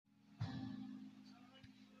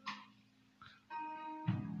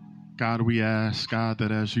God, we ask, God,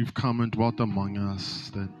 that as you've come and dwelt among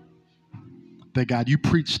us, that God, you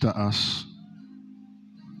preach to us.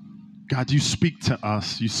 God, you speak to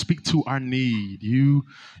us. You speak to our need. You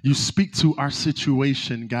speak to our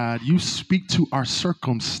situation, God. You speak to our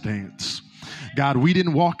circumstance. God, we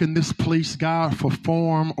didn't walk in this place, God, for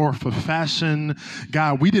form or for fashion.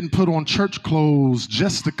 God, we didn't put on church clothes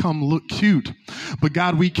just to come look cute. But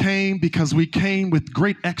God, we came because we came with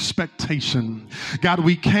great expectation. God,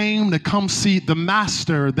 we came to come see the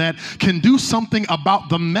master that can do something about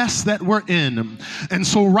the mess that we're in. And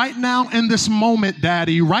so right now in this moment,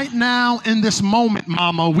 Daddy, right now in this moment,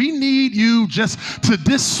 Mama, we need you just to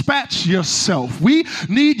dispatch yourself. We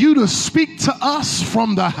need you to speak to us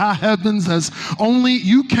from the high heavens as only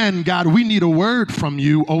you can, God. We need a word from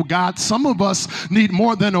you, oh God. Some of us need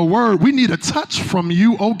more than a word. We need a touch from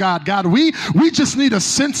you, oh God. God, we just need a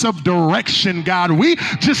sense of direction, God. We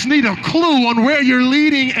just need a clue on where you're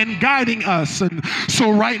leading and guiding us. And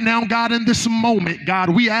so right now, God, in this moment, God,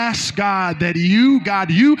 we ask, God, that you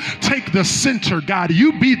take the center, God.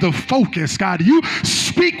 You be the focus, God. You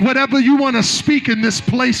speak whatever you want to speak in this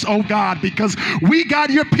place, oh God, because we,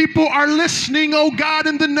 God, your people are listening, oh God,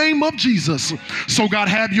 in the name of Jesus. So God,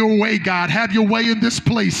 have your way, God. Have your way in this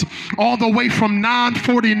place, all the way from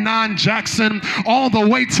 949 Jackson, all the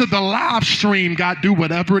way to the live stream. God, do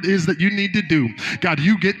whatever it is that you need to do. God,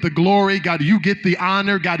 you get the glory. God, you get the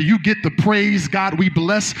honor. God, you get the praise. God, we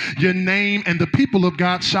bless your name. And the people of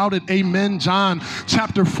God shouted amen. John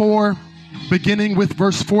chapter 4, beginning with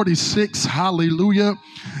verse 46. Hallelujah.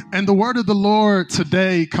 And the word of the Lord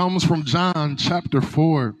today comes from John chapter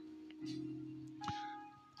 4,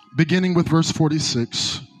 beginning with verse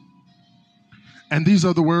 46. And these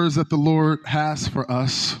are the words that the Lord has for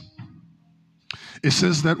us. It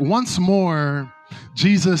says that once more,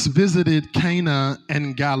 Jesus visited Cana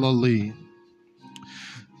in Galilee,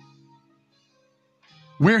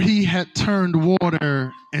 where he had turned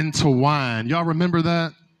water into wine. Y'all remember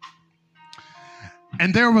that?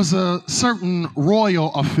 And there was a certain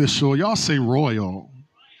royal official. Y'all say royal.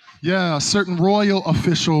 Yeah, a certain royal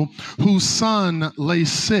official whose son lay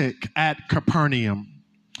sick at Capernaum.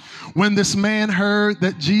 When this man heard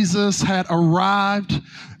that Jesus had arrived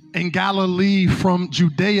in Galilee from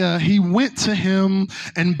Judea, he went to him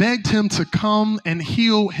and begged him to come and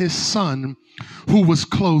heal his son, who was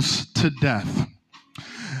close to death.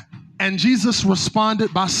 And Jesus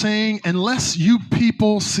responded by saying, unless you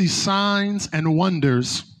people see signs and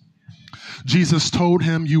wonders, Jesus told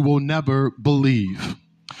him, you will never believe.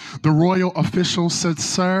 The royal official said,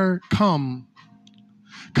 sir, come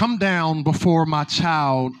down before my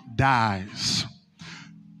child dies.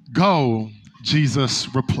 Go,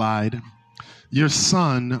 Jesus replied, your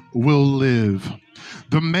son will live.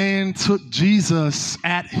 The man took Jesus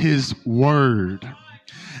at his word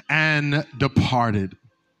and departed.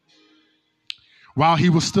 While he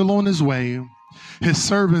was still on his way, his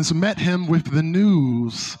servants met him with the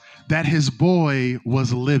news that his boy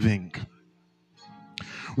was living.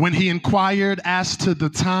 When he inquired as to the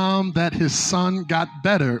time that his son got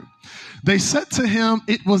better, they said to him,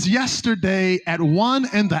 it was yesterday at 1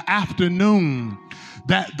 p.m.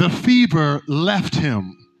 that the fever left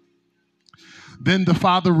him. Then the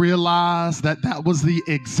father realized that that was the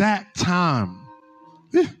exact time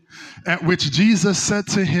at which Jesus said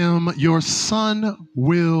to him, your son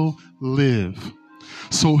will live.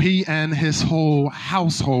 So he and his whole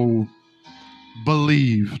household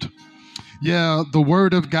believed. Yeah, the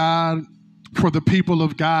word of God for the people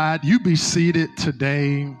of God. You be seated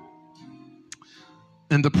today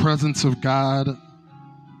in the presence of God.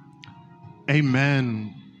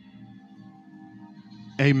 Amen.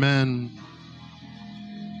 Amen.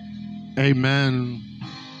 Amen.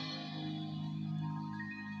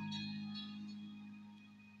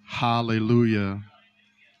 Hallelujah.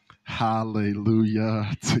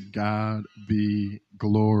 Hallelujah. To God be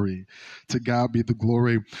glory. To God be the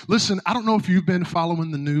glory. Listen, I don't know if you've been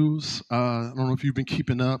following the news. I don't know if you've been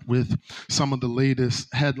keeping up with some of the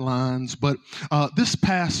latest headlines, but this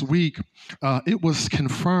past week, it was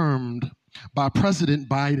confirmed by President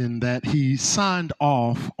Biden that he signed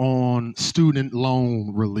off on student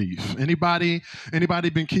loan relief. Anybody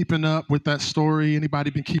been keeping up with that story? Anybody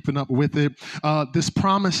been keeping up with it? This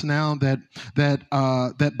promise now that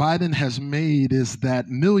Biden has made is that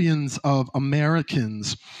millions of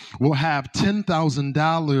Americans will have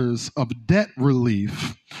 $10,000 of debt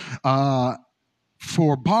relief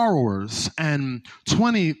for borrowers and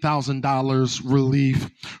 $20,000 relief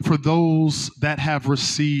for those that have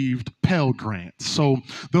received Pell Grants. So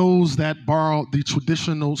those that borrow the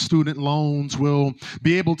traditional student loans will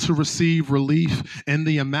be able to receive relief in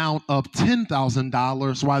the amount of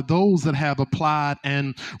 $10,000, while those that have applied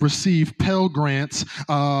and received Pell Grants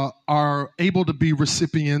are able to be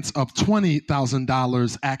recipients of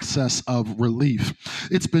 $20,000 access of relief.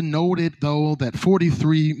 It's been noted, though, that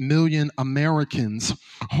 43 million Americans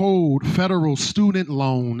hold federal student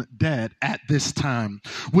loan debt at this time,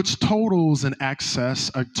 which totals in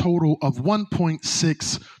excess a total of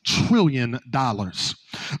 $1.6 trillion.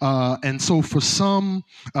 And so for some,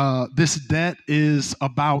 this debt is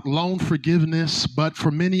about loan forgiveness, but for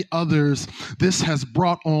many others, this has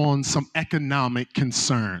brought on some economic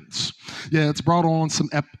concerns. Yeah, it's brought on some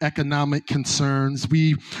economic concerns.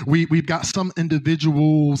 We've got some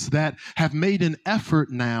individuals that have made an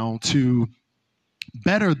effort now to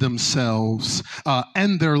better themselves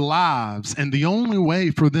and their lives. And the only way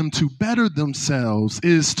for them to better themselves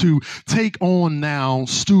is to take on now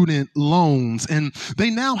student loans. And they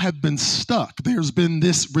now have been stuck. There's been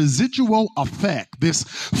this residual effect, this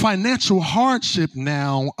financial hardship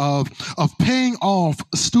now of paying off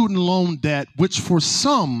student loan debt, which for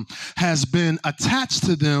some has been attached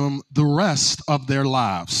to them the rest of their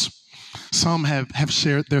lives. Some have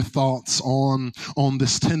shared their thoughts on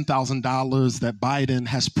this $10,000 that Biden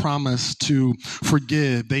has promised to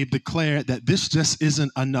forgive. They've declared that this just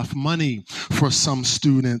isn't enough money for some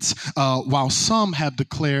students, while some have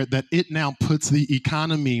declared that it now puts the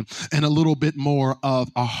economy in a little bit more of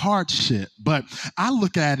a hardship. But I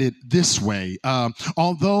look at it this way.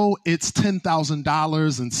 Although it's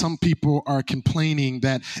 $10,000 and some people are complaining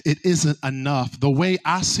that it isn't enough, the way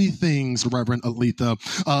I see things, Reverend Aletha,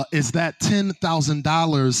 is that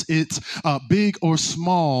 $10,000, it's big or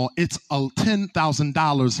small, it's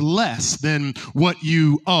 $10,000 less than what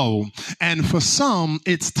you owe. And for some,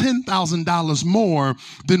 it's $10,000 more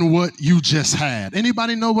than what you just had.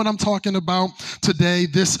 Anybody know what I'm talking about today?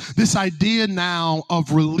 This idea now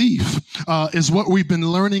of relief is what we've been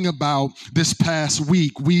learning about this past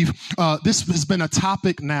week. This has been a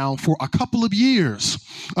topic now for a couple of years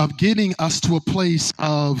of getting us to a place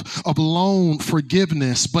of loan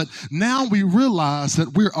forgiveness. But now we realize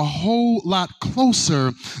that we're a whole lot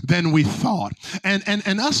closer than we thought.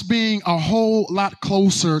 And us being a whole lot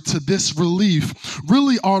closer to this relief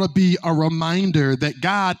really ought to be a reminder that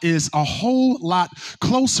God is a whole lot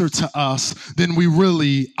closer to us than we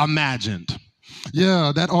really imagined.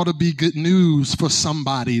 Yeah, that ought to be good news for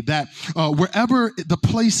somebody, that wherever the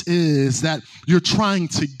place is that you're trying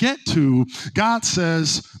to get to, God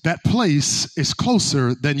says that place is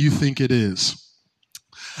closer than you think it is.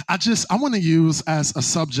 I want to use as a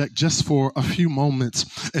subject just for a few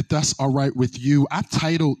moments, if that's all right with you. I've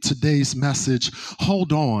titled today's message,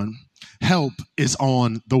 Hold On, Help is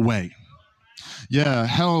on the Way. Yeah,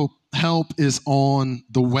 help is on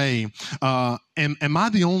the way. Am I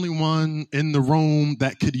the only one in the room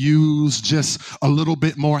that could use just a little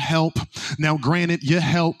bit more help? Now, granted, your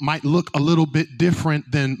help might look a little bit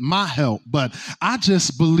different than my help, but I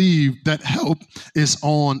just believe that help is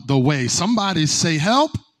on the way. Somebody say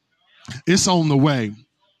help. It's on the way.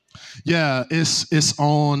 Yeah, it's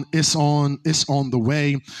on the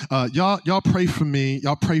way. Y'all pray for me.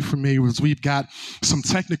 Y'all pray for me as we've got some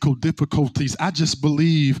technical difficulties. I just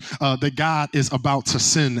believe that God is about to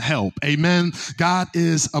send help. Amen. God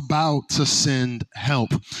is about to send help.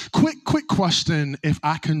 Quick question, if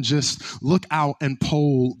I can just look out and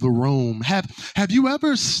poll the room. Have you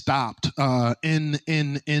ever stopped in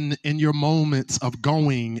your moments of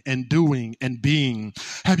going and doing and being?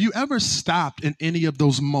 Have you ever stopped in any of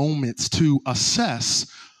those moments to assess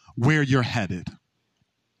where you're headed?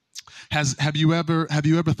 Have you ever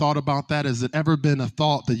thought about that? Has it ever been a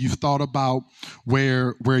thought that you've thought about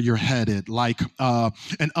where you're headed? Like,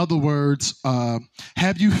 in other words,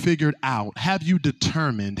 have you figured out, have you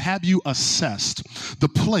determined, have you assessed the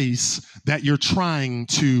place that you're trying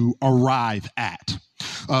to arrive at?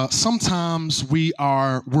 Sometimes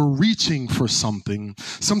we're reaching for something.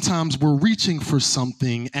 Sometimes we're reaching for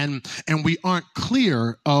something and we aren't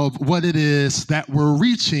clear of what it is that we're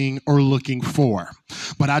reaching or looking for.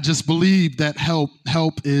 But I just believe that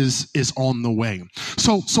help is on the way.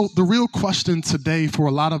 So the real question today for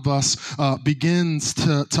a lot of us begins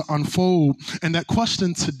to unfold. And that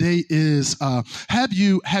question today is, have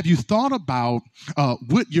you thought about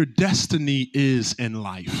what your destiny is in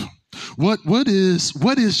life? What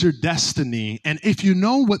is your destiny? And if you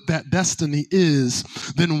know what that destiny is,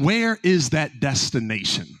 then where is that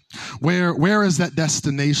destination? Where is that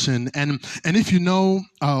destination? And if you know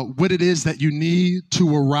what it is that you need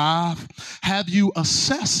to arrive, have you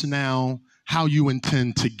assessed now how you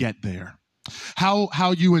intend to get there?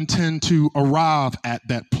 how you intend to arrive at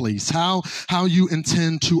that place, how you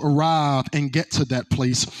intend to arrive and get to that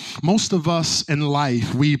place. Most of us in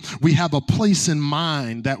life, we have a place in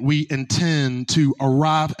mind that we intend to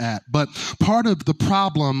arrive at, but part of the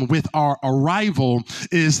problem with our arrival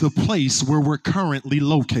is the place where we're currently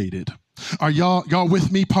located. Are y'all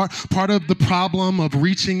with me? Part of the problem of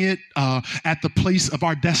reaching it at the place of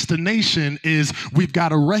our destination is we've got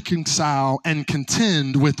to reconcile and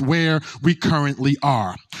contend with where we currently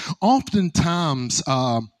are. Oftentimes,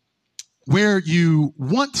 where you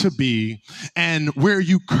want to be and where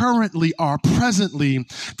you currently are presently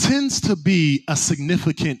tends to be a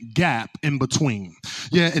significant gap in between.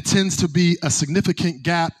 Yeah, it tends to be a significant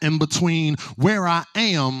gap in between where I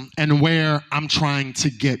am and where I'm trying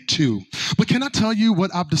to get to. But can I tell you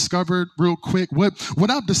what I've discovered real quick? What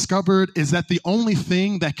I've discovered is that the only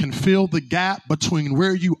thing that can fill the gap between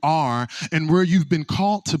where you are and where you've been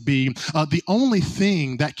called to be, the only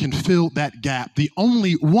thing that can fill that gap, the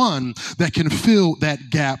only one that can fill that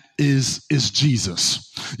gap is Jesus.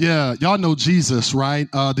 Yeah, y'all know Jesus, right?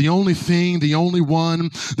 The only thing, the only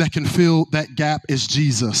one that can fill that gap is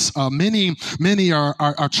Jesus. Many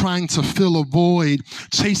are trying to fill a void,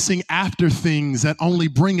 chasing after things that only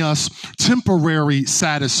bring us temporary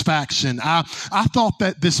satisfaction. I thought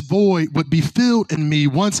that this void would be filled in me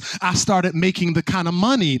once I started making the kind of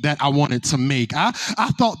money that I wanted to make. I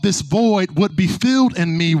thought this void would be filled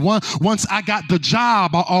in me once I got the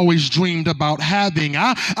job I always dreamed about having.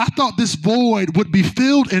 I thought this void would be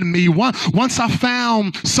filled in me once I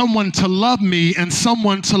found someone to love me and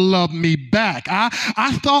someone to love me back.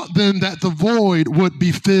 I thought then that the void would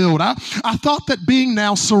be filled. I thought that being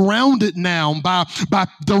now surrounded now by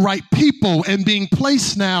the right people and being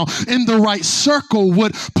placed now in the right circle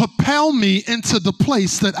would propel me into the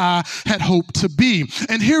place that I had hoped to be.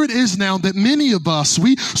 And here it is now that many of us,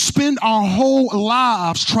 we spend our whole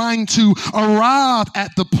lives trying to arrive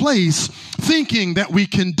at the place thinking that we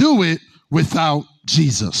can do it without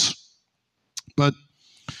Jesus.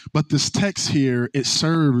 But this text here, it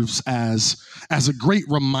serves as a great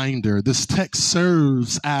reminder. This text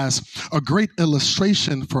serves as a great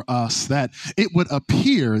illustration for us that it would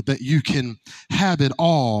appear that you can have it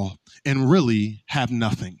all and really have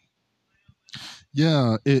nothing.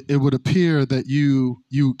 Yeah, it would appear that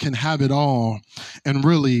you can have it all and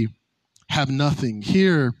really have nothing.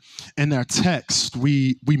 Here in our text,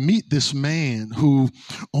 we meet this man who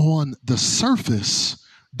on the surface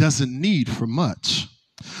doesn't need for much.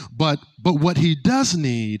 But what he does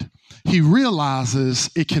need, he realizes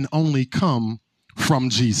it can only come from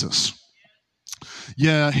Jesus.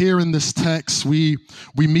 Yeah, here in this text, we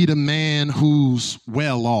meet a man who's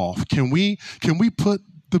well off. Can we put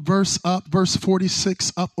the verse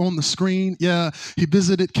 46 up on the screen? Yeah, he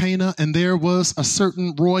visited Cana, and there was a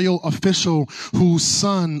certain royal official whose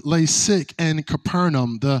son lay sick in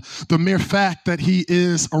Capernaum. The mere fact that he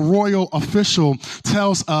is a royal official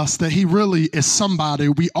tells us that he really is somebody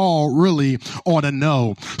we all really ought to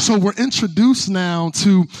know. So we're introduced now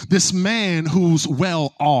to this man who's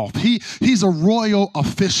well off. He's a royal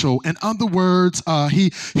official. In other words,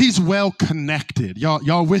 he's well connected.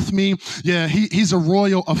 Y'all with me? Yeah, he's a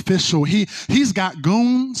royal official. He's got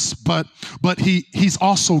goons, but he's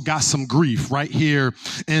also got some grief right here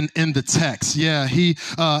in the text. Yeah, he's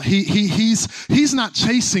not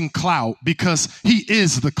chasing clout because he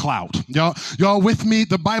is the clout. Y'all with me?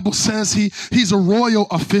 The Bible says he's a royal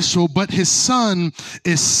official, but his son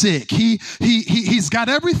is sick. He's got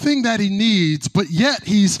everything that he needs, but yet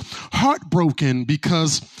he's heartbroken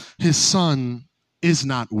because his son is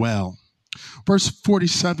not well. Verse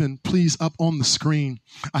 47, please, up on the screen.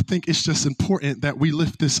 I think it's just important that we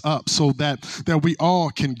lift this up so that we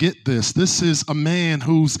all can get this. This is a man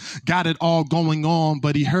who's got it all going on,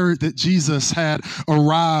 but he heard that Jesus had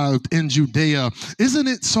arrived in Judea. Isn't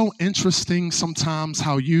it so interesting sometimes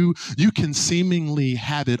how you can seemingly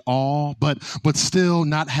have it all, but still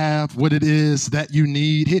not have what it is that you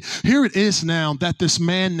need? Here it is now that this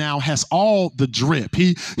man now has all the drip.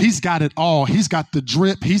 He's got it all. He's got the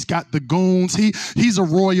drip. He's got the goons. He's a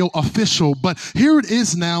royal official, but here it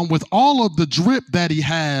is now with all of the drip that he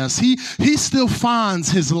has, he still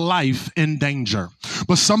finds his life in danger.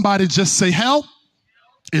 But somebody just say, help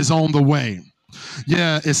is on the way.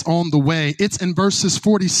 Yeah, it's on the way. It's in verses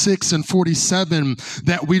 46 and 47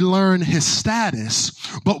 that we learn his status,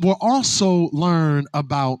 but we'll also learn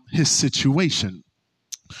about his situation.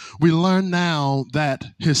 We learn now that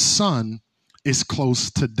his son is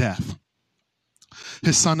close to death.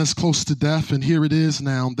 his son is close to death, and here it is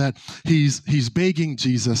now that he's begging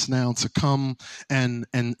Jesus now to come and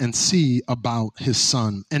see about his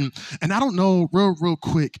son. And I don't know real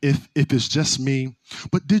quick if it's just me,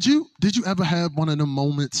 but did you ever have one of them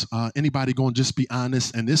moments? Anybody going to just be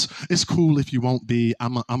honest? And it's cool if you won't be.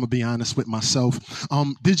 I'm gonna be honest with myself.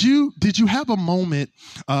 Did you have a moment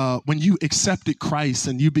when you accepted Christ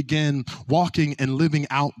and you began walking and living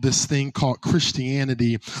out this thing called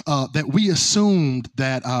Christianity, that we assumed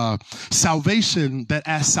that salvation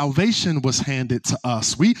was handed to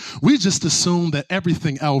us? We just assumed that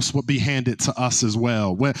everything else would be handed to us as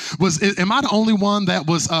well. Am I the only one that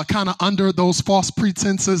was kind of under those false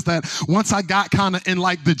pretenses that once I got kind of in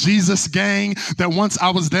like the Jesus gang, that once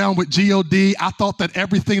I was down with God, I thought that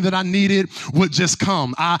everything that I needed would just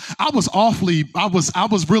come? I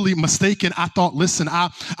was really mistaken. I thought, listen, I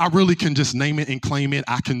really can just name it and claim it.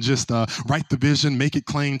 I can just write the vision, make it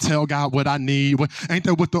plain, tell God what I need. Ain't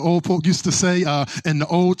that what the old folk used to say in the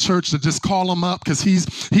old church, to just call him up because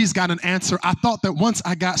he's got an answer? I thought that once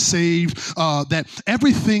I got saved, that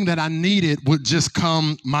everything that I needed would just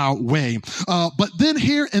come my way. But then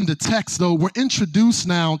here in the text, though, we're introduced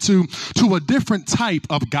now to a different type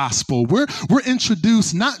of gospel. We're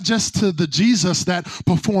introduced not just to the Jesus that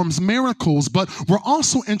performs miracles, but we're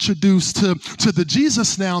also introduced to the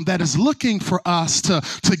Jesus now that is looking for us to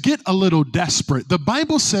get a little desperate. The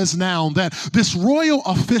Bible says now that this royal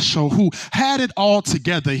official who had it all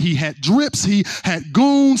together, he had drips, he had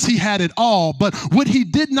goons, he had it all, but what he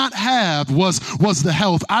did not have was the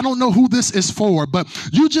health. I don't know who this is for, but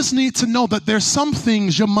you just need to know that there's some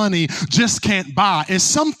things your money just can't buy. It's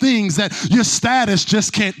some things that your status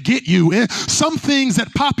just can't get you. It's some things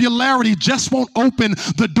that popularity just won't open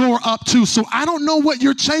the door up to. So I don't know what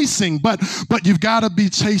you're chasing, but you've got to be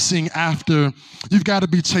chasing after. You've got to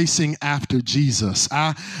be chasing after Jesus.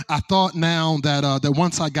 I thought now that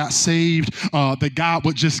once I got saved, that God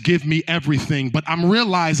would just give me everything. But I'm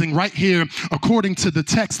realizing right here, according to the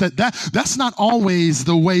text, that's not always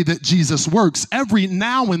the way that Jesus works. Every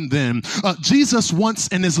now and then, Jesus wants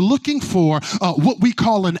and is looking for what we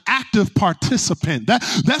call an active participant.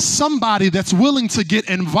 That's somebody that's willing to get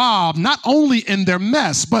involved, not only in their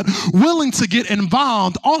mess, but willing to get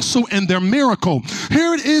involved also in their miracle.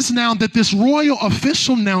 Here it is now that this royal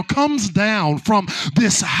official now comes down from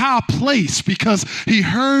this high place because he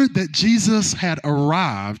heard that Jesus had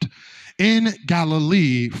arrived in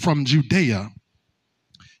Galilee from Judea.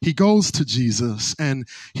 He goes to Jesus and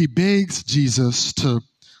he begs Jesus to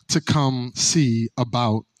come see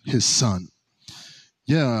about his son.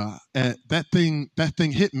 Yeah, that thing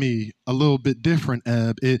hit me a little bit different,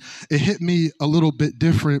 Eb. It hit me a little bit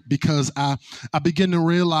different because I begin to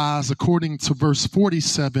realize, according to verse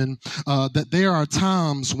 47, that there are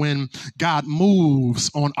times when God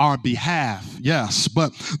moves on our behalf, yes,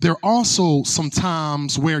 but there are also some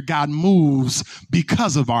times where God moves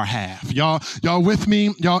because of our half. Y'all with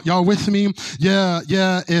me? Y'all with me? Yeah.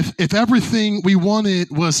 If everything we wanted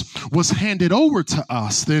was handed over to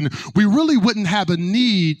us, then we really wouldn't have a need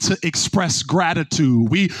to express gratitude.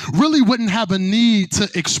 We really wouldn't have a need to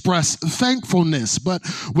express thankfulness. But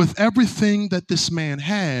with everything that this man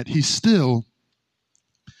had, he still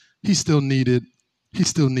needed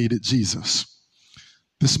Jesus.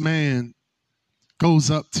 This man goes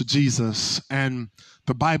up to Jesus, and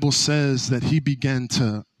the Bible says that he began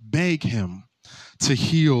to beg him to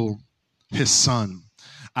heal his son.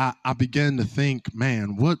 I began to think,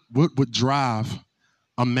 man, what would drive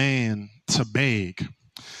a man to beg?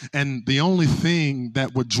 And the only thing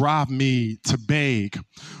that would drive me to beg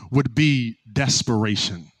would be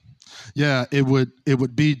desperation. Yeah, it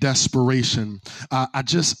would be desperation. I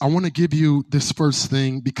want to give you this first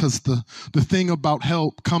thing because the thing about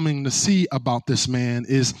help coming to see about this man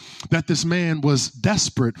is that this man was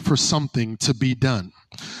desperate for something to be done.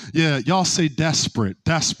 Yeah, y'all say desperate.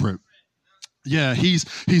 Yeah,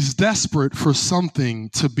 he's desperate for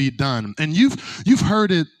something to be done. And you've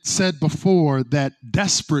heard it said before that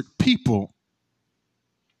desperate people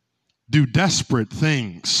do desperate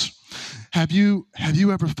things. Have you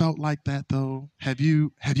ever felt like that though? Have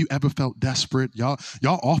you ever felt desperate? Y'all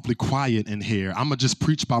awfully quiet in here. I'm gonna just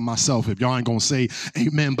preach by myself if y'all ain't gonna say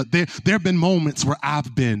amen. But there have been moments where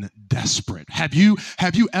I've been desperate. Have you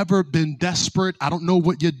ever been desperate? I don't know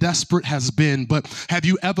what your desperate has been, but have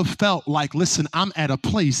you ever felt like, listen, I'm at a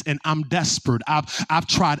place and I'm desperate. I've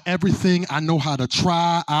tried everything I know how to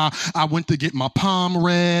try. I went to get my palm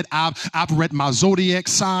read. I've read my zodiac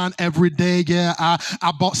sign every day. Yeah,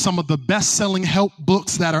 I bought some of the best best-selling help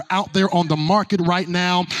books that are out there on the market right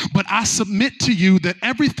now. But I submit to you that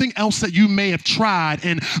everything else that you may have tried,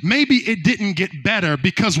 and maybe it didn't get better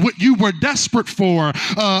because what you were desperate for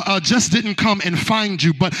just didn't come and find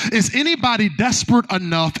you. But is anybody desperate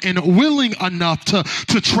enough and willing enough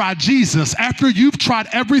to try Jesus after you've tried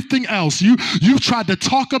everything else? You've tried to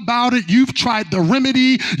talk about it. You've tried the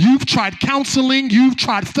remedy. You've tried counseling. You've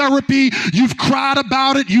tried therapy. You've cried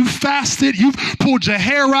about it. You've fasted. You've pulled your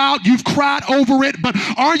hair out. You've cried over it. But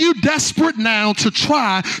are you desperate now to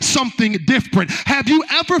try something different? Have you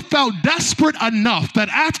ever felt desperate enough that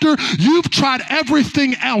after you've tried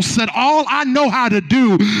everything else, that all I know how to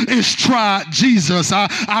do is try Jesus?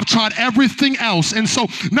 I've tried everything else. And so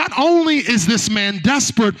not only is this man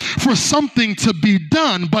desperate for something to be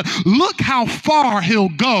done, but look how far he'll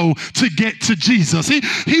go to get to Jesus.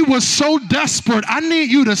 He was so desperate. I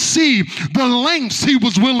need you to see the lengths he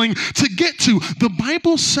was willing to get to. The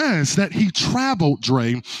Bible says that he traveled,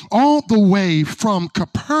 Dre, all the way from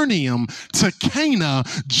Capernaum to Cana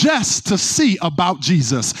just to see about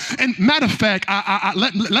Jesus. And matter of fact,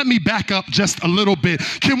 let me back up just a little bit.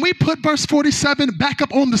 Can we put verse 47 back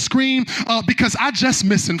up on the screen? Because I just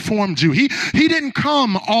misinformed you. He didn't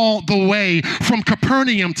come all the way from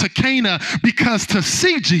Capernaum to Cana because to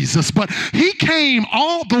see Jesus, but he came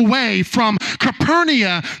all the way from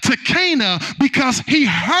Capernaum to Cana because he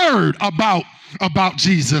heard about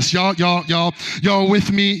Jesus. Y'all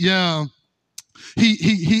with me? Yeah.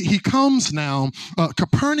 He comes now.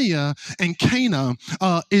 Capernaum and Cana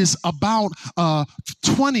is about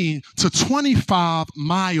 20 to 25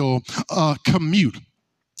 mile commute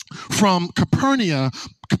from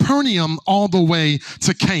Capernaum all the way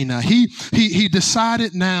to Cana. He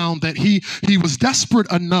decided now that he was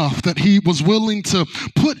desperate enough that he was willing to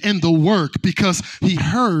put in the work because he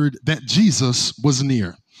heard that Jesus was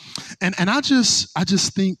near. And I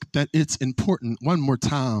just think that it's important one more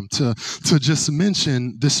time to just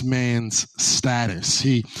mention this man's status.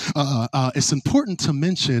 It's important to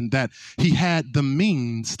mention that he had the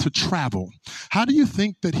means to travel. How do you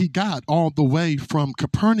think that he got all the way from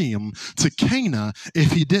Capernaum to Cana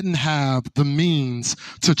if he didn't have the means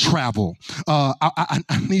to travel? I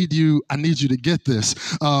need you to get this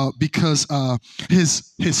because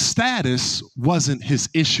his status wasn't his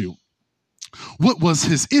issue. What was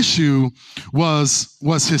his issue was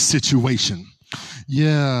his situation.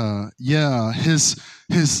 Yeah. His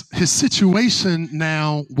situation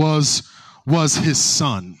now was his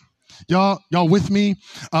son. Y'all with me?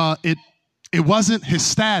 It wasn't his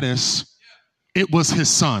status. It was his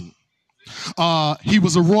son. He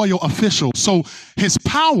was a royal official, so his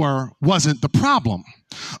power wasn't the problem.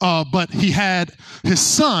 But he had his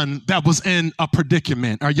son that was in a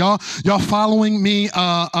predicament. Are y'all following me?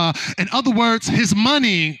 In other words, his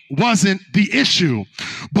money wasn't the issue,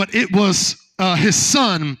 but it was his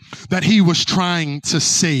son that he was trying to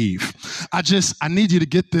save. I need you to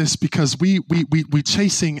get this because we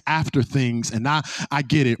chasing after things, and I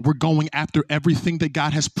get it. We're going after everything that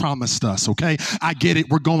God has promised us, okay? I get it.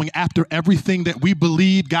 We're going after everything that we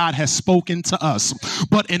believe God has spoken to us.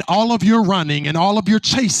 But in all of your running and all of your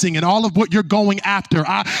chasing and all of what you're going after,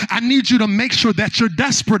 I need you to make sure that you're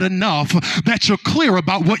desperate enough that you're clear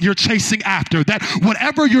about what you're chasing after, that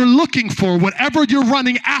whatever you're looking for, whatever you're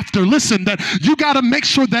running after, listen, that you got to make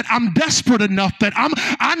sure that I'm desperate enough that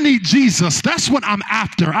I need Jesus. That's what I'm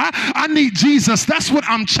after. I need Jesus. That's what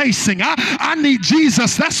I'm chasing. I need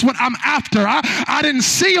Jesus. That's what I'm after. I didn't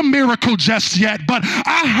see a miracle just yet, but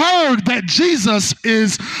I heard that Jesus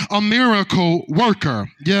is a miracle worker.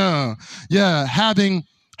 Yeah.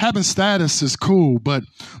 Having status is cool, but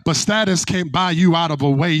status can't buy you out of a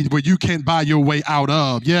way where you can't buy your way out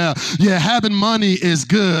of. Yeah, having money is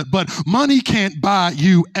good, but money can't buy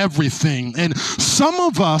you everything. And some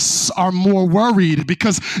of us are more worried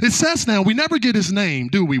because it says now we never get his name,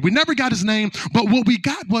 do we? We never got his name, but what we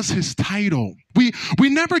got was his title. We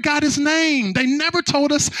never got his name. They never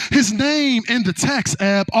told us his name in the text,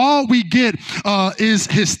 Ab. All we get is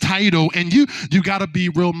his title. And you got to be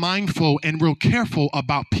real mindful and real careful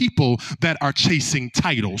about people that are chasing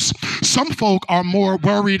titles. Some folk are more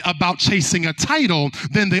worried about chasing a title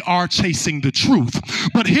than they are chasing the truth.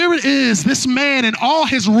 But here it is, this man in all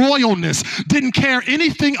his royalness didn't care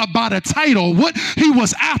anything about a title. What he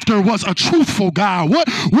was after was a truthful guy.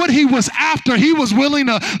 What he was after, he was willing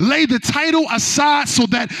to lay the title aside so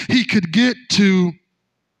that he could get to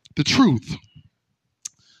the truth.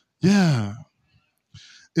 Yeah.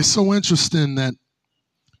 It's so interesting that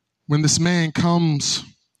when this man comes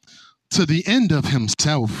to the end of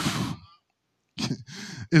himself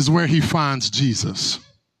is where he finds Jesus.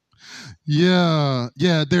 Yeah,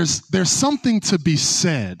 there's something to be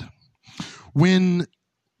said when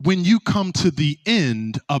you come to the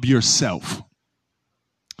end of yourself.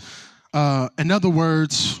 In other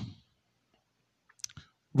words,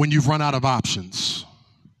 when you've run out of options,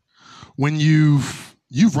 when you've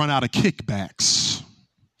run out of kickbacks,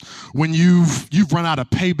 when you've run out of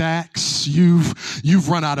paybacks, you've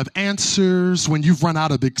run out of answers, when you've run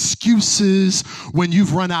out of excuses, when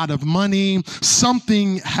you've run out of money,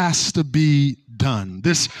 something has to be done.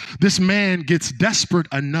 This man gets desperate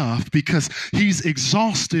enough because he's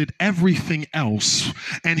exhausted everything else,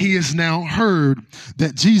 and he has now heard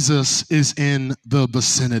that Jesus is in the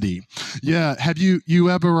vicinity. Yeah, have you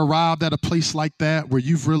ever arrived at a place like that where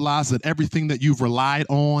you've realized that everything that you've relied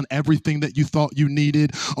on, everything that you thought you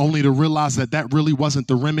needed, only to realize that that really wasn't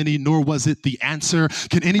the remedy, nor was it the answer?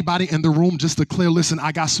 Can anybody in the room just declare, listen,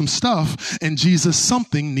 I got some stuff, and Jesus,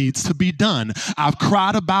 something needs to be done. I've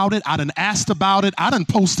cried about it. I done asked about it. I done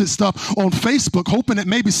posted stuff on Facebook hoping that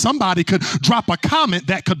maybe somebody could drop a comment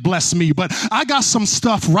that could bless me. But I got some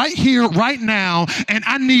stuff right here, right now, and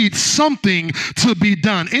I need something to be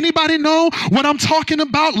done. Anybody know what I'm talking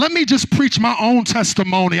about? Let me just preach my own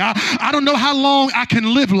testimony. I don't know how long I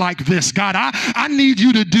can live like this, God. I need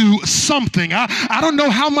you to do something. I don't know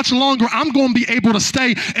how much longer I'm going to be able to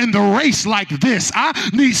stay in the race like this. I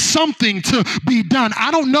need something to be done. I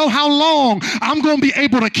don't know how long I'm going to be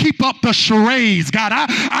able to keep up the charade. God,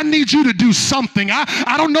 I need you to do something.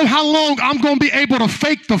 I don't know how long I'm going to be able to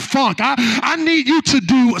fake the funk. I need you to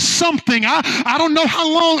do something. I don't know how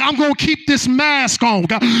long I'm going to keep this mask on.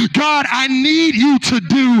 God, I need you to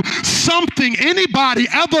do something. Anybody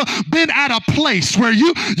ever been at a place where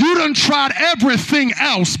you done tried everything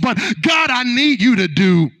else, but God, I need you to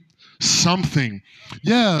do something.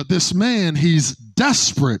 Yeah, this man, he's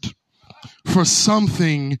desperate for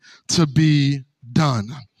something to be done.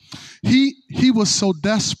 He was so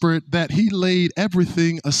desperate that he laid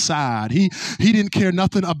everything aside. He didn't care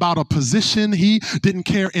nothing about a position. He didn't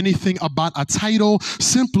care anything about a title,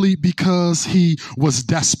 simply because he was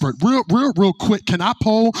desperate. Real quick, can I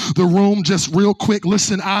poll the room just real quick?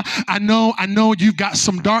 Listen, I know you've got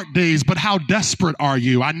some dark days, but how desperate are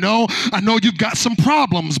you? I know you've got some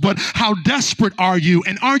problems, but how desperate are you?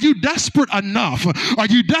 And are you desperate enough? Are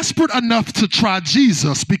you desperate enough to try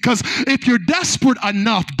Jesus? Because if you're desperate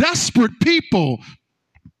enough, desperate people,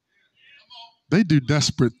 they do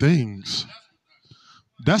desperate things.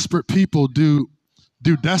 Desperate people do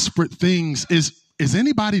desperate things. Is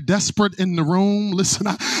anybody desperate in the room? Listen,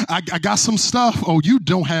 I got some stuff. Oh, you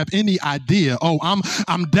don't have any idea. Oh,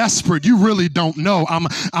 I'm desperate. You really don't know.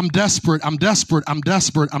 I'm desperate. I'm desperate. I'm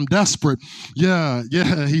desperate. I'm desperate. Yeah.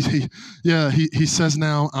 He says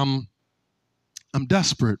now, I'm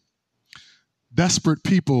desperate. Desperate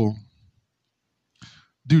people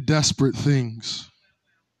do desperate things.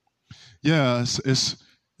 Yeah,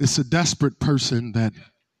 it's a desperate person that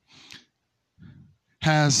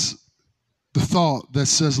has the thought that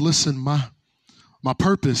says, listen, my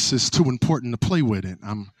purpose is too important to play with it.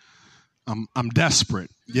 I'm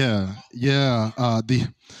desperate. Yeah.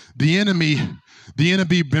 The enemy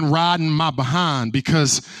been riding my behind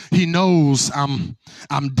because he knows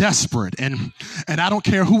I'm desperate, and I don't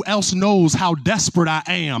care who else knows how desperate I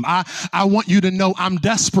am. I want you to know I'm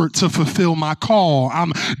desperate to fulfill my call.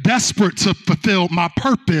 I'm desperate to fulfill my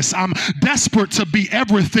purpose. I'm desperate to be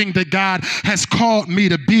everything that God has called me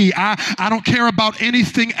to be. I don't care about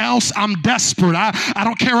anything else. I'm desperate. I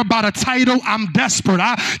don't care about a title. I'm desperate.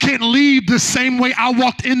 I can't leave the same way I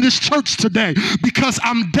walked in this church today because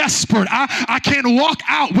I'm desperate. I can't walk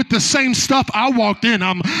out with the same stuff I walked in.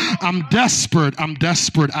 I'm desperate. I'm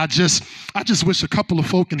desperate. I just wish a couple of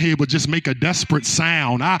folk in here would just make a desperate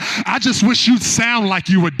sound. I just wish you'd sound like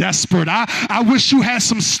you were desperate. I wish you had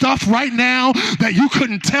some stuff right now that you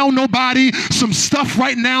couldn't tell nobody, some stuff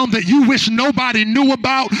right now that you wish nobody knew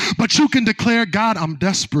about, but you can declare, God, I'm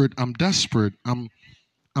desperate. I'm desperate. I'm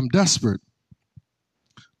desperate.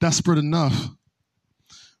 Desperate enough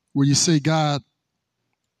where you say, God,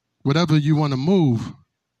 whatever you want to move,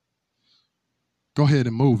 go ahead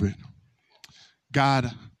and move it.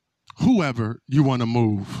 God, whoever you want to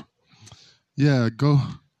move, yeah, go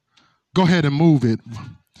ahead and move it.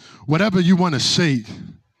 Whatever you want to shake,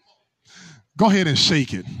 go ahead and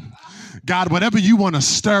shake it. God, whatever you want to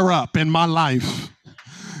stir up in my life,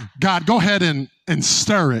 God, go ahead and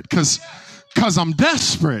stir it, because I'm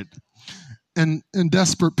desperate. And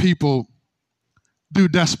desperate people do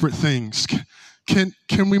desperate things.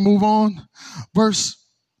 Can we move on? Verse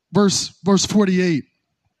 48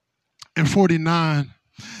 and 49.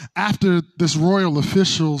 After this royal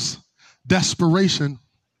official's desperation,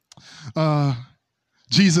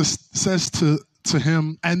 Jesus says to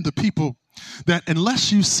him and the people, that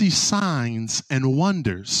unless you see signs and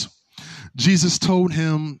wonders, Jesus told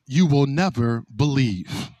him, you will never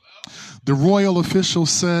believe. The royal official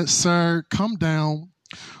said, sir, come down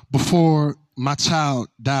before my child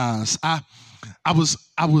dies. I was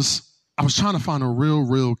trying to find a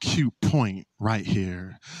real cute point right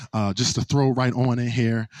here, just to throw right on in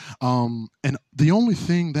here. And the only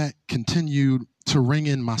thing that continued to ring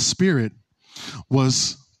in my spirit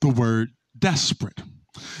was the word desperate.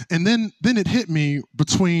 And then it hit me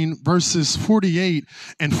between verses 48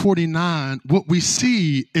 and 49. What we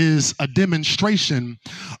see is a demonstration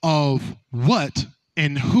of what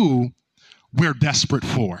and who we're desperate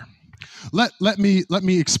for. Let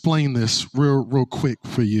me explain this real quick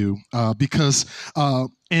for you, because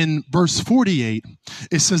in verse 48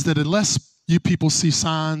 it says that unless you people see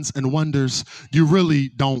signs and wonders, you really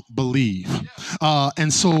don't believe.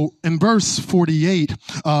 And so in verse 48,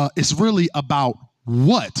 it's really about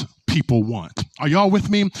what people want. Are y'all with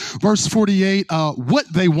me? Verse 48, what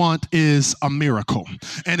they want is a miracle.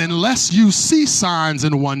 And unless you see signs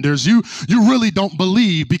and wonders, you really don't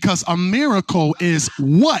believe, because a miracle is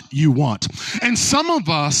what you want. And some of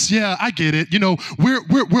us, yeah, I get it. You know,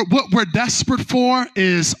 what we're desperate for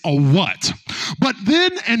is a what. But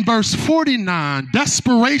then in verse 49,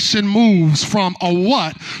 desperation moves from a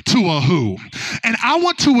what to a who. And I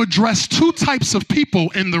want to address two types of people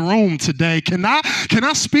in the room today. Can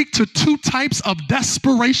I speak to two types of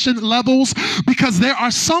desperation levels? Because there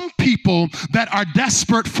are some people that are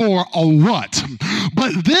desperate for a what,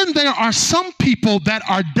 but then there are some people that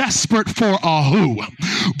are desperate for a who.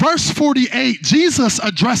 Verse 48, Jesus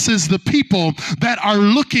addresses the people that are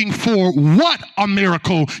looking for what a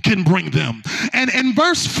miracle can bring them. And in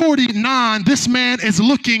verse 49, this man is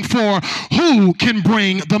looking for who can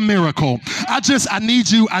bring the miracle. I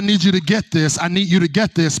need you to get this. I need you to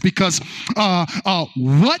get this, because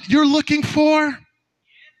what you're looking for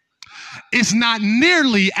is not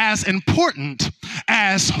nearly as important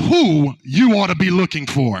as who you ought to be looking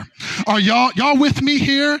for. Are y'all with me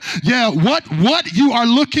here? Yeah, what you are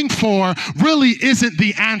looking for really isn't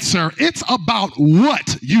the answer. It's about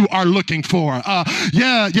what you are looking for.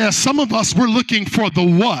 Some of us, we're looking for the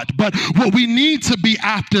what, but what we need to be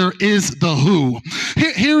after is the who.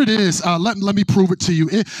 Here it is. Let me prove it to you.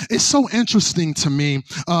 It's so interesting to me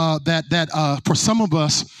that for some of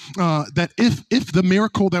us, that if the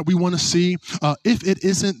miracle that we want to see, if it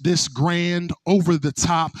isn't this grand, over the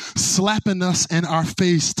top, slapping us in our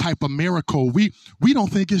face type of miracle, we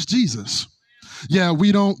don't think it's Jesus. Yeah,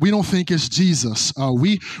 we don't think it's Jesus.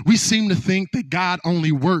 We seem to think that God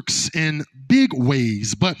only works in big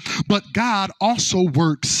ways, but God also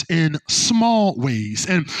works in small ways.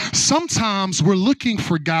 And sometimes we're looking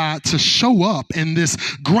for God to show up in this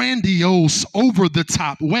grandiose, over the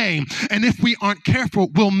top way. And if we aren't careful,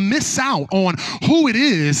 we'll miss out on who it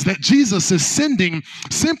is that Jesus is sending,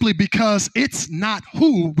 simply because it's not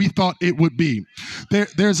who we thought it would be.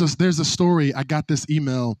 There's a story. I got this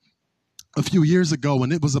email a few years ago,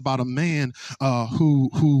 and it was about a man who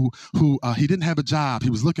he didn't have a job. He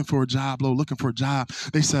was looking for a job.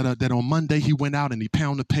 They said that on Monday he went out and he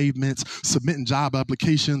pounded pavements, submitting job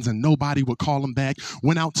applications, and nobody would call him back.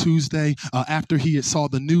 Went out Tuesday after he had saw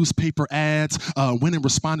the newspaper ads, went and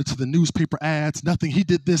responded to the newspaper ads. Nothing. He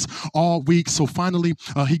did this all week. So finally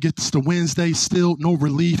he gets to Wednesday, still no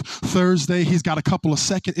relief. Thursday he's got a couple of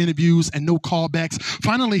second interviews and no callbacks.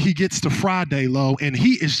 Finally he gets to Friday, and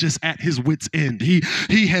he is just at his wit's end. He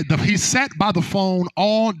sat by the phone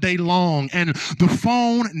all day long, and the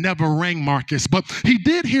phone never rang, Marcus, but he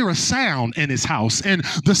did hear a sound in his house, and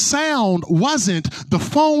the sound wasn't the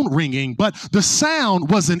phone ringing, but the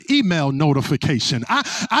sound was an email notification.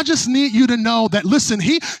 I just need you to know that, listen,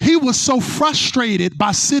 he was so frustrated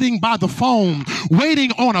by sitting by the phone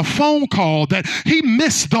waiting on a phone call that he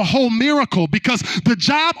missed the whole miracle, because the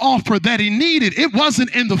job offer that he needed, it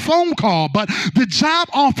wasn't in the phone call, but the job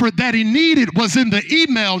offer that he needed was in the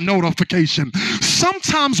email notification.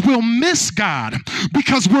 Sometimes we'll miss God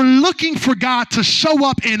because we're looking for God to show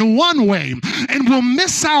up in one way, and we'll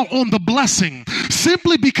miss out on the blessing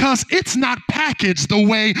simply because it's not packaged the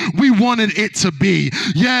way we wanted it to be.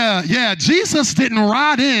 Yeah. Jesus didn't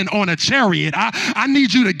ride in on a chariot. I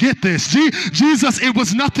need you to get this. Jesus, it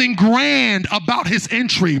was nothing grand about his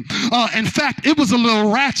entry. In fact, it was a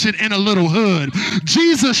little ratchet and a little hood.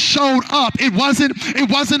 Jesus showed up. It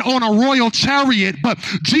wasn't on a royal chariot, but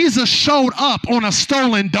Jesus showed up on a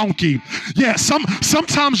stolen donkey. Yeah,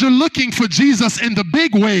 sometimes you're looking for Jesus in the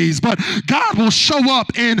big ways, but God will show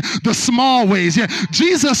up in the small ways. Yeah,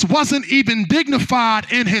 Jesus wasn't even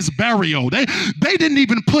dignified in his burial. They didn't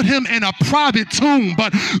even put him in a private tomb,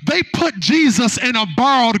 but they put Jesus in a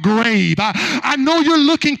borrowed grave. I know you're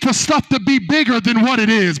looking for stuff to be bigger than what it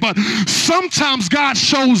is, but sometimes God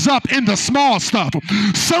shows up in the small stuff.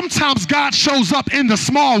 Sometimes God shows up in the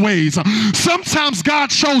small ways. Sometimes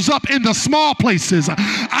God shows up in the small places.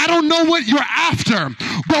 I don't know what you're after,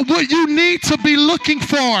 but what you need to be looking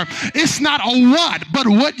for, it's not a what, but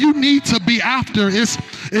what you need to be after is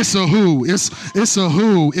it's a who. It's a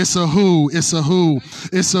who. It's a who. It's a who.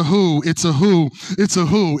 It's a who. It's a who. It's a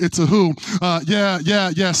who. It's a who.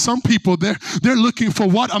 Yeah. Some people they're looking for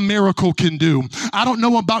what a miracle can do. I don't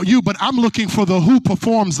know about you, but I'm looking for the who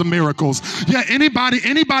performs the miracles. Yeah.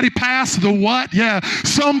 Anybody past the what? Yeah.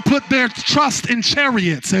 Some put their trust in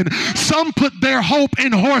chariots and some put their hope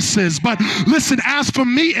in horses. But listen, as for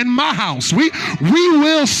me and my house, we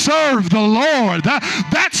will serve the Lord.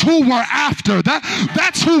 That's who we're after.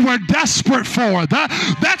 That's who we're desperate for.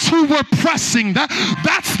 That's who we're pressing.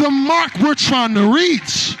 That's the mark we're trying to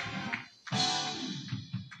reach.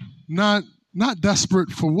 Not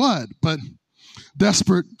desperate for what, but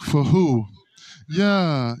desperate for who.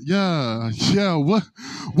 Yeah.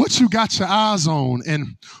 What you got your eyes on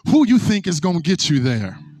and who you think is going to get you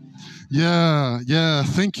there. Yeah.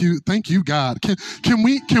 Thank you, God. Can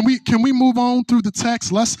we move on through the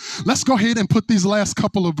text? Let's go ahead and put these last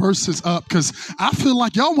couple of verses up because I feel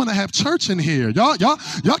like y'all want to have church in here. Y'all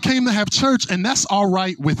came to have church, and that's all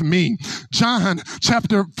right with me. John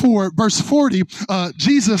chapter 4, verse 40.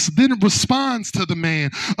 Jesus then responds to the man.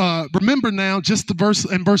 Remember now, just the verse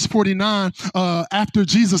in verse 49. After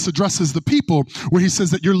Jesus addresses the people, where he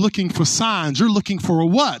says that you're looking for signs, you're looking for a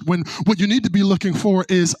what? When what you need to be looking for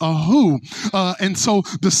is a who. And so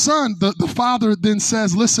the father then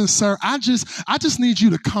says, listen, sir, I just need you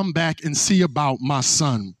to come back and see about my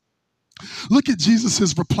son. Look at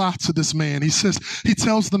Jesus' reply to this man. He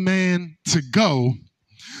tells the man to go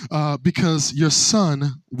because your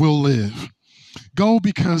son will live. Go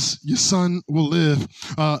because your son will live.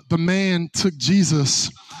 The man took Jesus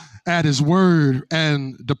at his word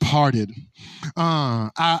and departed. This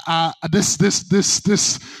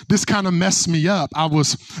kind of messed me up. I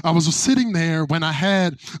was sitting there when I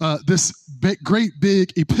had this great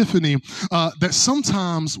big epiphany that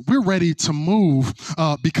sometimes we're ready to move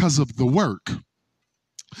because of the work.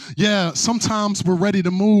 Yeah, sometimes we're ready to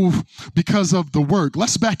move because of the work.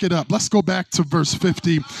 Let's back it up. Let's go back to verse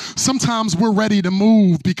 50. Sometimes we're ready to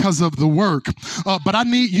move because of the work. But I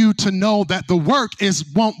need you to know that the work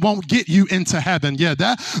won't get you into heaven. Yeah,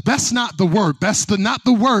 that's not the work. That's not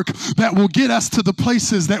the work that will get us to the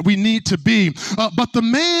places that we need to be. But the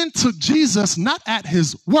man took Jesus not at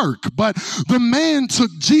his work, but the man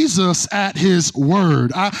took Jesus at his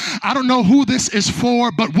word. I don't know who this is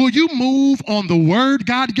for, but will you move on the word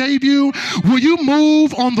God gave you? Will you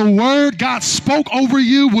move on the word God spoke over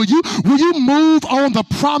you? Will you move on the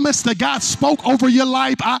promise that God spoke over your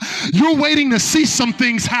life? You're waiting to see some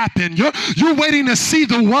things happen. You're waiting to see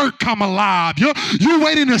the work come alive. You're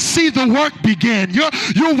waiting to see the work begin.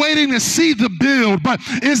 You're waiting to see the build. But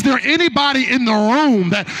is there anybody in the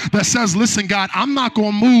room that says, listen, God, I'm not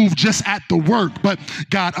going to move just at the work, but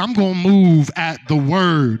God, I'm going to move at the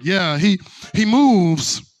word. Yeah, he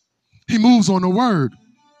moves on the word.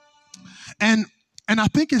 And I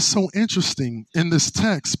think it's so interesting in this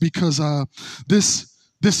text because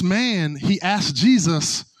this man, he asked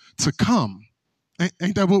Jesus to come.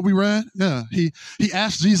 Ain't that what we read? Yeah, he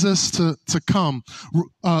asked Jesus to come.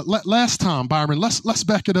 Last time, Byron, let's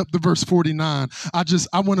back it up to verse 49. I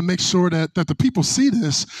want to make sure that the people see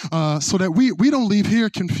this so that we don't leave here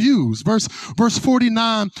confused. Verse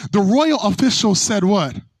 49, the royal official said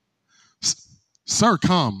what? Sir,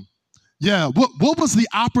 come. Yeah, what was the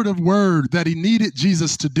operative word that he needed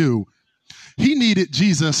Jesus to do? He needed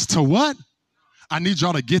Jesus to what? I need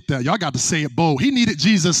y'all to get that. Y'all got to say it bold. He needed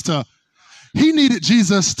Jesus to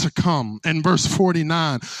come in verse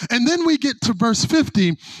 49. And then we get to verse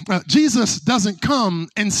 50. Jesus doesn't come.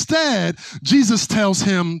 Instead, Jesus tells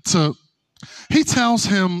him to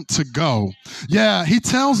go. Yeah, he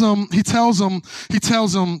tells him to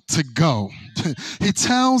go. He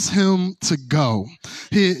tells him to go.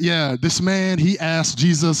 This man, he asked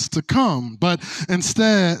Jesus to come, but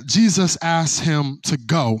instead Jesus asked him to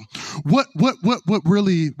go. What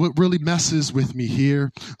really messes with me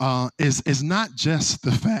here is not just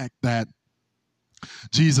the fact that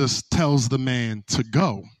Jesus tells the man to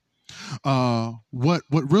go, what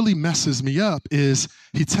really messes me up is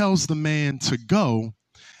he tells the man to go,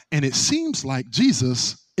 and it seems like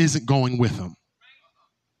Jesus isn't going with him.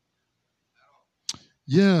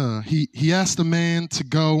 Yeah, he asked the man to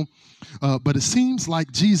go, but it seems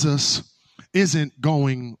like Jesus isn't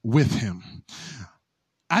going with him.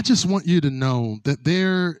 I just want you to know that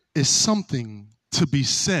there is something to be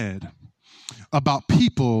said about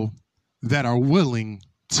people that are willing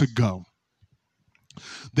to go.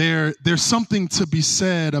 There's something to be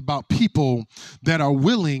said about people that are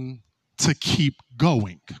willing to keep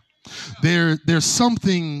going. There's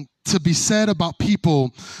something to be said about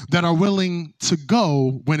people that are willing to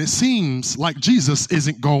go when it seems like Jesus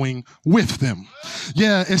isn't going with them.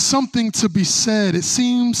 Yeah, it's something to be said. It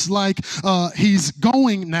seems like he's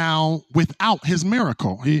going now without his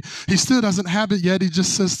miracle. He still doesn't have it yet. He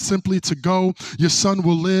just says simply to go, your son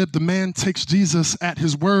will live. The man takes Jesus at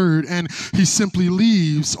his word, and he simply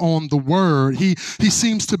leaves on the word. He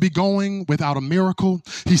seems to be going without a miracle.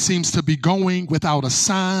 He seems to be going without a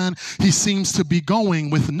sign. He seems to be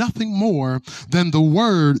going with nothing more than the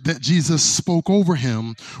word that Jesus spoke over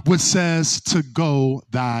him, which says to go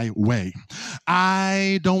thy way.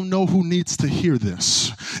 I don't know who needs to hear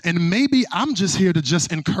this. And maybe I'm just here to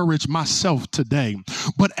just encourage myself today.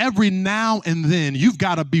 But every now and then, you've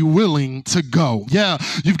got to be willing to go. Yeah,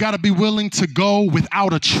 you've got to be willing to go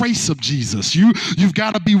without a trace of Jesus. You've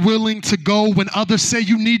got to be willing to go when others say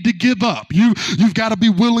you need to give up. You've got to be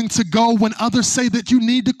willing to go when others say that you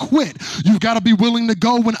need to quit. You've got to be willing to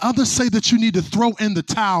go when others say that you need to throw in the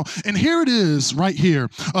towel. And here it is right here,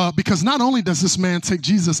 because not only does this man take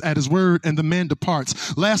Jesus at his word and the man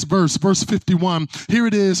departs. Last verse 51, here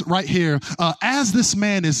it is right here. As this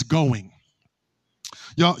man is going,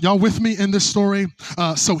 y'all with me in this story?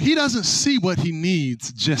 So he doesn't see what he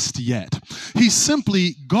needs just yet. He's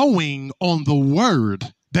simply going on the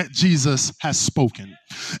word that Jesus has spoken.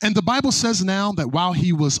 And the Bible says now that while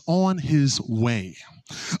he was on his way,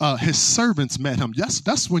 his servants met him.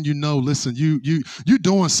 That's when you know, listen, you're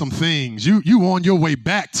doing some things. You on your way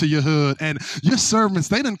back to your hood, and your servants,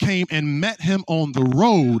 they done came and met him on the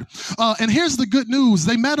road. And here's the good news.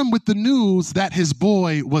 They met him with the news that his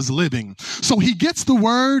boy was living. So he gets the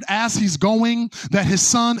word as he's going that his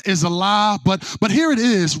son is alive. But here it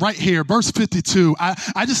is right here, verse 52.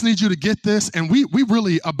 I just need you to get this, and we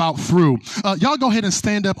really about through. Y'all go ahead and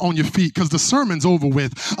stand up on your feet because the sermon's over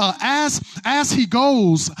with. As he goes,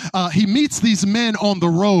 he meets these men on the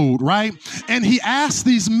road, right? And he asks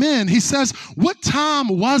these men, he says, what time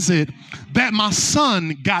was it that my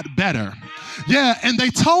son got better? Yeah, and they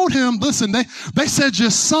told him, listen, they said your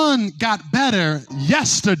son got better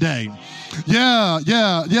yesterday.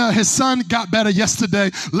 Yeah, his son got better yesterday.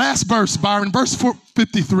 Last verse, Byron, verse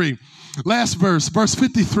 53. Last verse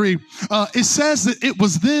 53, it says that it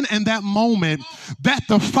was then in that moment that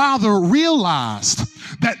the father realized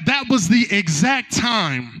that was the exact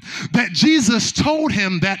time that Jesus told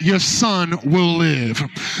him that your son will live.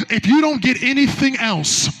 If you don't get anything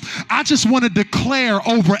else, I just want to declare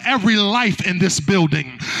over every life in this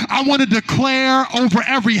building. I want to declare over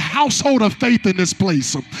every household of faith in this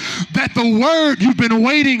place that the word you've been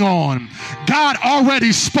waiting on, God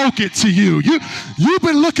already spoke it to you. You've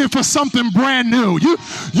been looking for something brand new.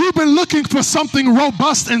 You've been looking for something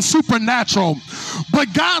robust and supernatural.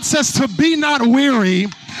 But God says to be not weary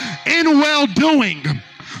in well-doing,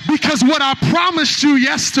 because what I promised you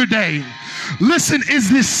yesterday, listen, is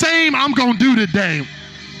the same I'm going to do today.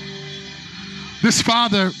 This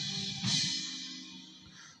father's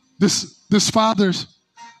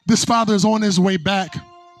on his way back,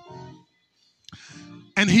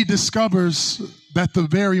 and he discovers that the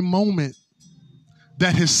very moment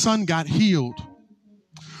that his son got healed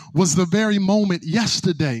was the very moment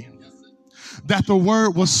yesterday that the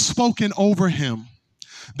word was spoken over him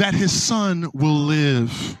that his son will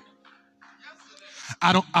live.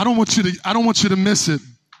 I don't want you to miss it.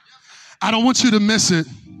 I don't want you to miss it.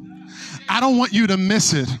 I don't want you to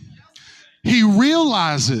miss it. He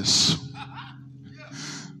realizes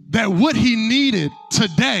that what he needed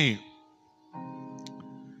today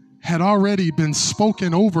had already been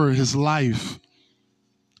spoken over his life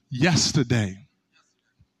yesterday.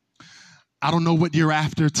 I don't know what you're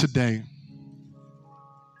after today.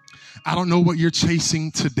 I don't know what you're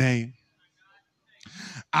chasing today.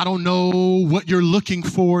 I don't know what you're looking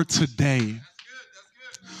for today.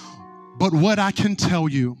 But what I can tell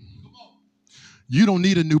you, you don't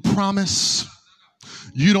need a new promise.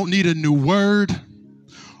 You don't need a new word.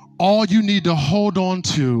 All you need to hold on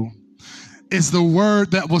to is the word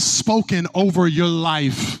that was spoken over your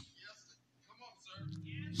life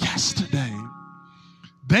yesterday.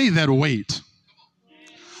 They that wait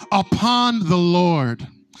upon the Lord.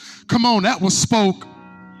 Come on, that was spoke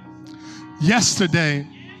yesterday.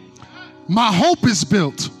 My hope is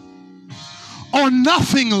built on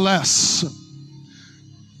nothing less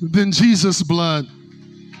than Jesus' blood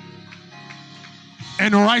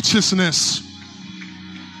and righteousness.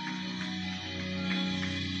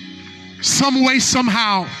 Some way,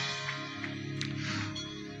 somehow,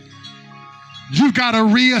 you've got to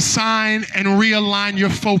reassign and realign your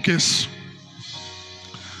focus,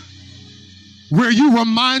 where you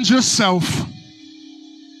remind yourself,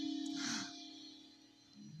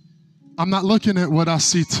 I'm not looking at what I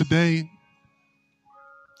see today.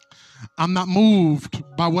 I'm not moved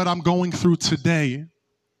by what I'm going through today,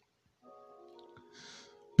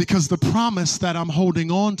 because the promise that I'm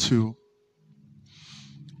holding on to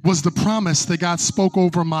was the promise that God spoke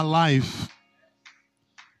over my life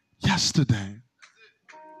yesterday.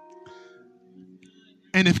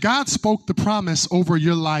 And if God spoke the promise over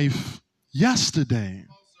your life yesterday,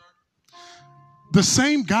 the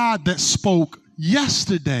same God that spoke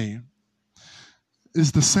yesterday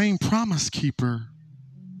is the same promise keeper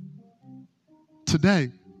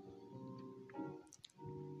today.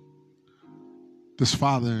 This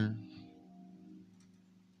father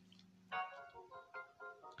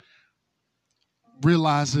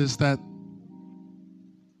realizes that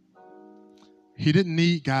he didn't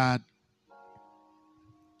need God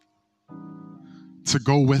to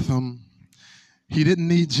go with him. He didn't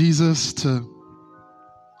need Jesus to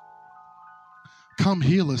come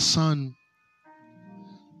heal his son.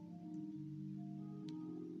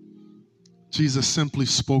 Jesus simply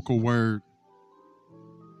spoke a word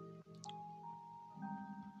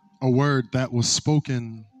that was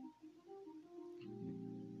spoken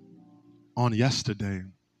on yesterday.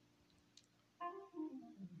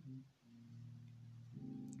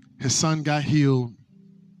 His son got healed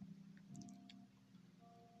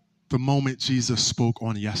the moment Jesus spoke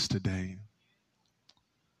on yesterday.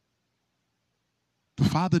 The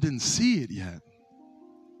father didn't see it yet.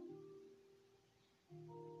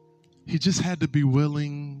 He just had to be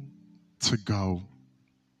willing to go.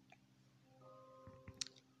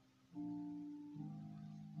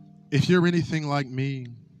 If you're anything like me,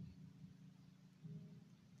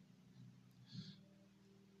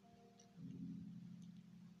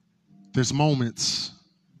 there's moments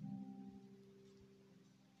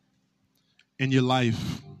in your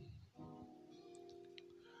life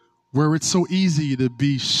where it's so easy to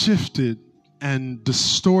be shifted and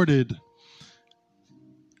distorted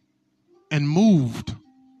and moved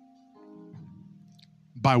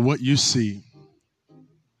by what you see.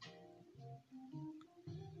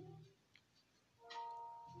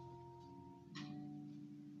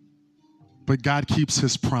 But God keeps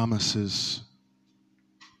his promises.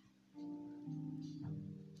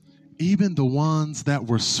 Even the ones that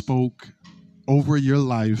were spoke over your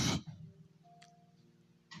life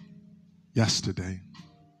yesterday.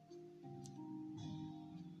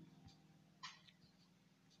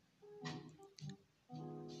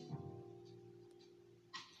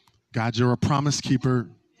 God, you're a promise keeper.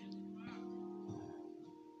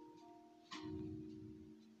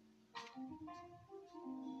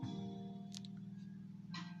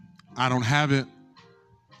 I don't have it.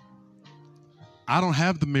 I don't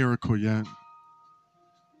have the miracle yet.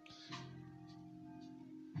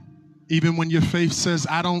 Even when your faith says,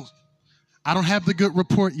 I don't have the good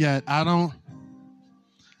report yet. I don't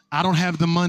have the money.